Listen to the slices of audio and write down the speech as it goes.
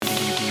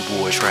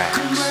D.WardTrks.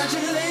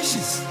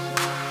 Congratulations,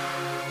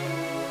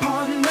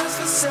 pardon us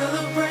for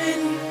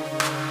celebrating.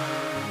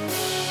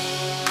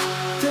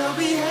 They'll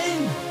be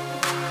hating,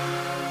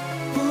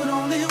 but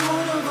only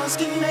one of us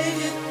can make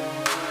it.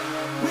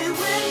 We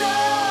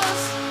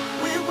winners,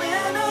 we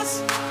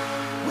winners,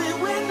 we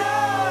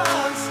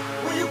winners,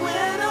 we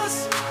winners,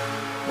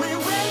 we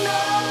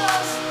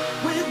winners,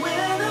 we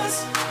winners,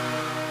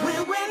 we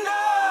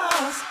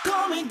winners.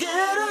 Come and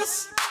get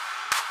us.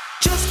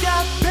 Just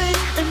got paid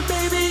and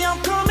baby I'm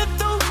coming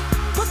through.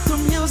 Put them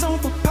heels on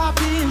for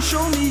Poppy and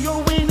show me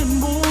your winning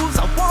moves.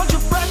 I want you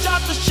fresh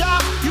out the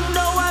shop, you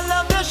know I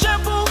love that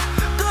shampoo.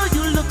 Girl,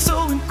 you look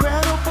so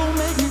incredible,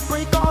 make me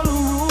break all the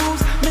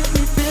rules. Make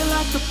me feel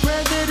like the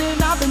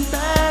president, I've been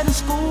bad in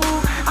school.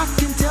 I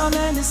can tell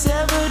and it's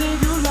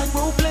evident you